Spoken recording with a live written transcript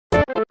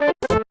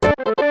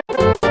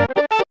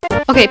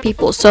Okay,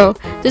 people, so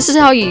this is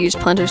how you use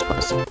Planters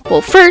Plus. Well,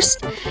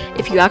 first,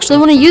 if you actually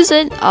want to use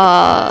it,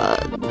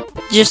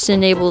 just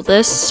enable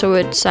this so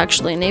it's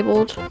actually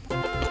enabled.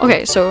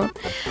 Okay, so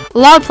a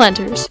lot of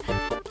planters.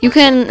 You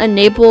can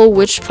enable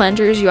which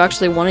planters you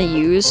actually want to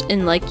use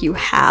and like you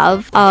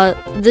have.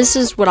 This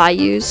is what I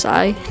use.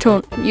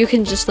 You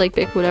can just like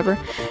pick whatever.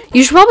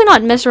 You should probably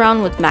not mess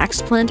around with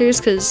max planters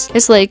because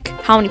it's like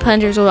how many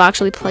planters will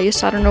actually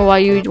place. I don't know why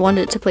you'd want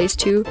it to place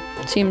 2.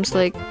 Seems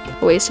like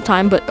a waste of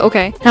time, but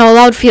okay. Now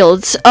allowed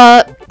fields.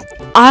 I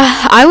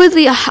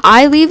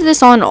leave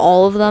this on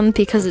all of them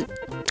because it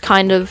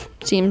kind of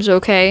seems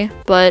okay,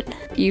 but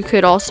you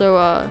could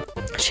also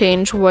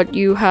change what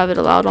you have it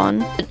allowed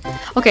on.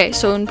 Okay,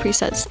 so in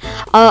presets,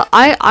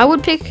 I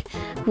would pick.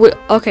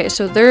 Okay,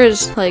 so there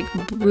is like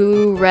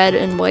blue, red,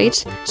 and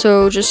white.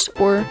 So just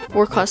or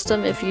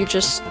custom if you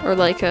just or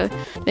like a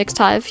mixed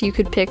hive, you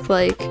could pick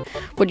like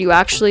what you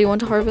actually want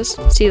to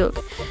harvest. See,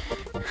 look,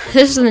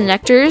 this is the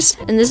nectars,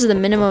 and this is the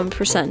minimum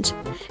percent.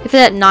 If it's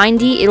at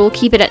 90, it'll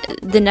keep it at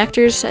the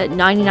nectars at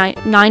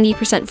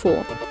 90%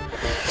 full.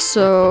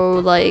 So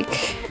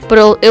like, but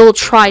it'll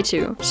try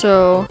to.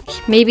 So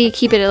maybe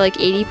keep it at like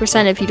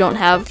 80% if you don't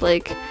have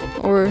like,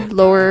 or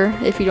lower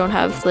if you don't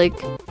have like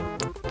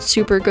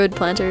super good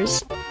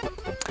planters.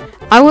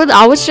 I would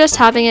suggest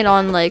having it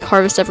on like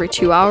harvest every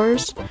 2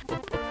 hours.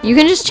 You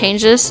can just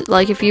change this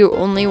like if you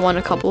only want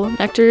a couple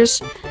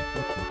nectars.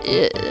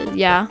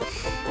 Yeah,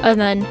 and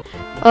then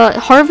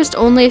harvest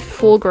only if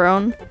full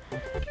grown.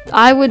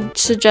 I would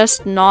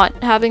suggest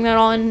not having that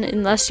on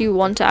unless you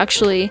want to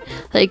actually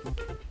like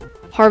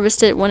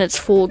harvest it when it's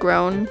full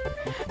grown.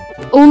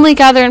 Only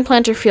gather in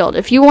planter field.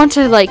 If you want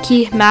to like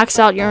max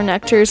out your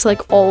nectars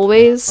like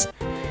always,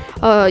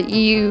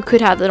 you could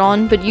have that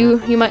on, but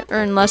you might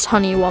earn less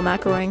honey while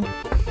macroing.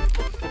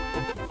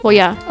 Well,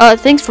 yeah.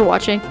 Thanks for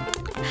watching.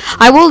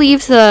 I will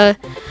leave the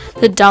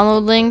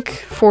download link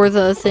for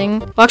the thing.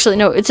 Well, actually,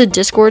 no, it's a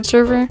Discord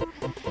server,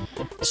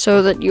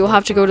 so that you'll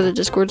have to go to the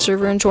Discord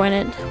server and join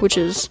it, which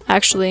is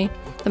actually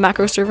the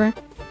macro server,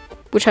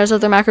 which has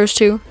other macros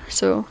too.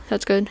 So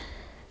that's good.